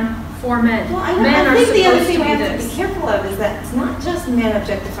the man for men. Well, I Men are think the other supposed thing to we be have to be this. careful of is that it's not just men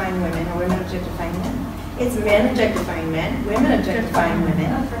objectifying women or women objectifying men. It's men objectifying men, women objectifying women.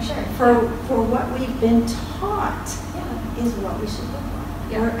 Oh, for sure. For what we've been taught Yeah. is what we should look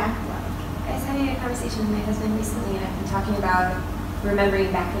like or act like. I was having a conversation with my husband recently, and I've been talking about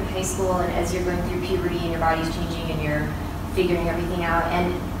remembering back in high school and as you're going through puberty and your body's changing and you're figuring everything out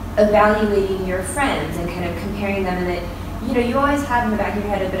and evaluating your friends and kind of comparing them, and that, you know, you always have in the back of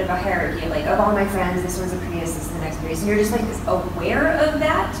your head a bit of a hierarchy, like, of all my friends, this one's the prettiest, this is the next prettiest, and you're just like this aware of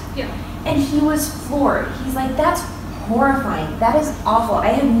that. Yeah. And he was floored. He's like, that's horrifying. That is awful. I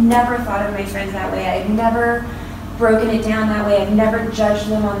have never thought of my friends that way. I've never broken it down that way. I've never judged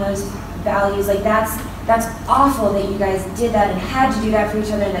them on those values. Like, that's awful that you guys did that and had to do that for each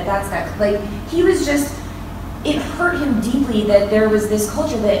other, and that's that. Like, he was just, it hurt him deeply that there was this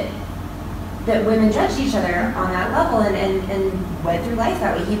culture that women judged each other on that level and went through life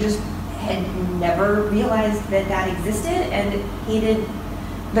that way. He just had never realized that existed and hated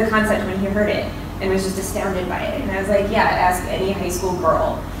the concept when he heard it and was just astounded by it. And I was like, yeah, ask any high school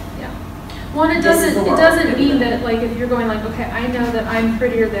girl. Yeah. Well, and it doesn't mean that, like, if you're going like, okay, I know that I'm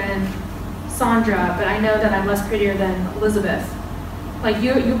prettier than Sandra, but I know that I'm less prettier than Elizabeth. Like,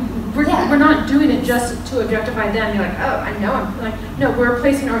 we're not doing it just to objectify them. You're like, oh, I know I'm like, no, we're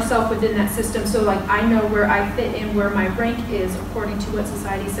placing ourselves within that system. So like, I know where I fit in, where my rank is according to what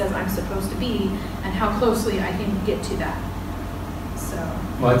society says I'm supposed to be, and how closely I can get to that. So.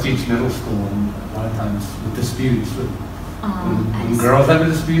 Well, I teach middle school, and a lot of times with disputes, when I girls have a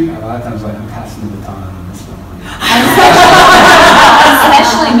dispute, a lot of times like I'm passing the baton on this one.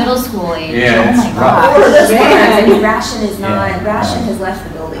 Especially middle school age. Yeah, oh it's my rough. god. I mean, Ration is not, Yeah. Ration has left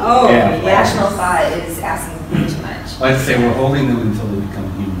the building. Oh, Yeah. Rational thought is asking way too much. I like to say we're holding them until they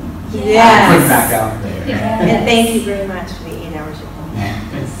become human. Yes. Put them back out there. Yeah. And thank you very much for the 8 hours you're home.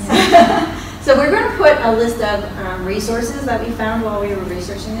 Yeah. So we're going to put a list of resources that we found while we were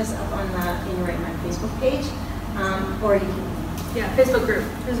researching this up on the Inner Right Mind Facebook page, or you can. Yeah, Facebook group.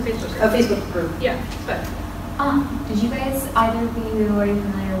 There's a Facebook group. A Facebook group. Yeah, but Did you guys, either of you, are you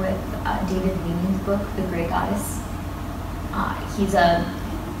familiar with David Leaning's book, The Great Goddess? He's a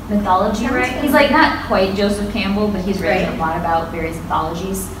mythology writer. He's like not quite Joseph Campbell, but he's written a lot about various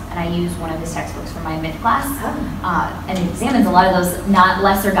mythologies. And I use one of his textbooks for my myth class. And it examines a lot of those not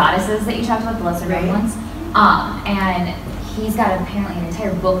lesser goddesses that you talked about, the lesser known ones. And he's got apparently an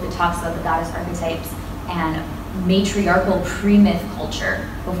entire book that talks about the goddess archetypes and matriarchal pre-myth culture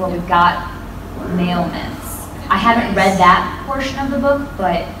before we got male myths. I haven't read that portion of the book,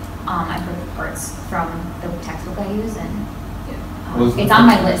 but I've read parts from the textbook I use, and it's on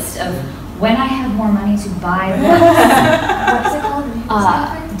my list of when I have more money to buy books. What's it called?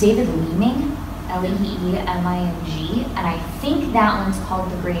 David Leaning, Leeming, and I think that one's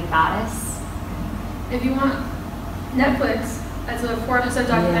called The Great Goddess. if you want Netflix, as a 4-episode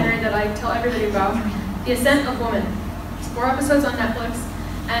documentary that I tell everybody about, The Ascent of Woman. It's 4 episodes on Netflix,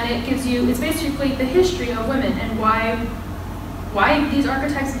 and it gives you, it's basically the history of women and why these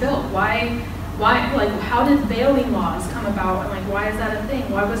archetypes built, why, like, how did veiling laws come about, and like, why is that a thing?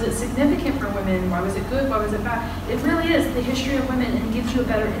 Why was it significant for women? Why was it good? Why was it bad? It really is the history of women, and it gives you a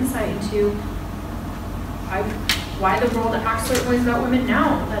better insight into why the world acts certain ways about women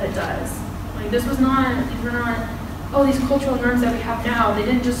now that it does. Like, these were not, oh, these cultural norms that we have now, they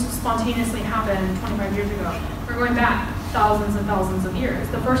didn't just spontaneously happen 25 years ago. We're going back thousands and thousands of years.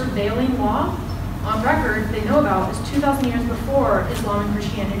 The first veiling law on record they know about is 2,000 years before Islam and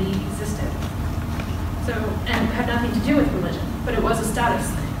Christianity existed. So, and it had nothing to do with religion, but it was a status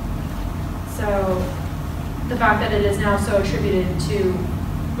thing. So, the fact that it is now so attributed to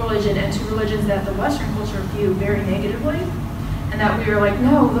religion and to religions that the Western culture view very negatively, and that we are like,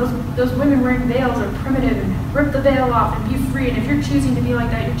 no, those women wearing veils are primitive and rip the veil off and be free, and if you're choosing to be like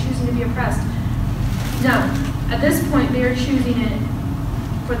that, you're choosing to be oppressed. No, at this point they are choosing it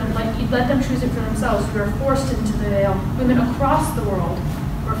for them, like you let them choose it for themselves. We are forced into the veil. Women across the world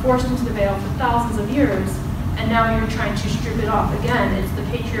were forced into the veil for thousands of years, and now you're trying to strip it off. Again, it's the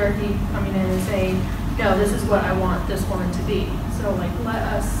patriarchy coming in and saying, no, this is what I want this woman to be. So like, let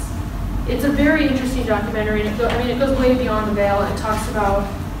us, it's a very interesting documentary. And it goes way beyond the veil. It talks about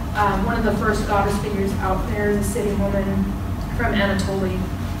one of the first goddess figures out there is a city woman from Anatolia.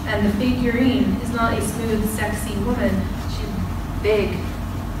 And the figurine is not a smooth, sexy woman. She's big,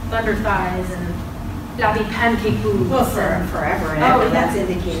 thunder thighs, and flabby pancake boobs. Well, forever and ever, that's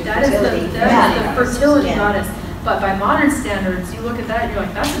indicated that fertility. That is the fertility goddess. But by modern standards, you look at that and you're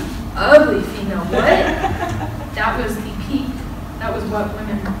like, that's an ugly female. What? That was the peak. That was what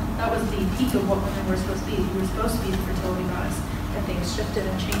women, that was the peak of what women were supposed to be. We were supposed to be the fertility goddess. And things shifted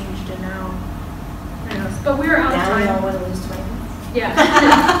and changed, and now, who knows. But we're out of Now time. we all want to lose 20 minutes. Yeah.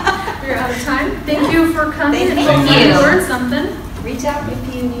 We're out of time. Thank you for coming. Thank and hopefully you. learned something. Reach out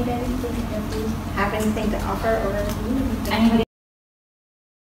if you need anything, if you have anything to offer or need anything. Anybody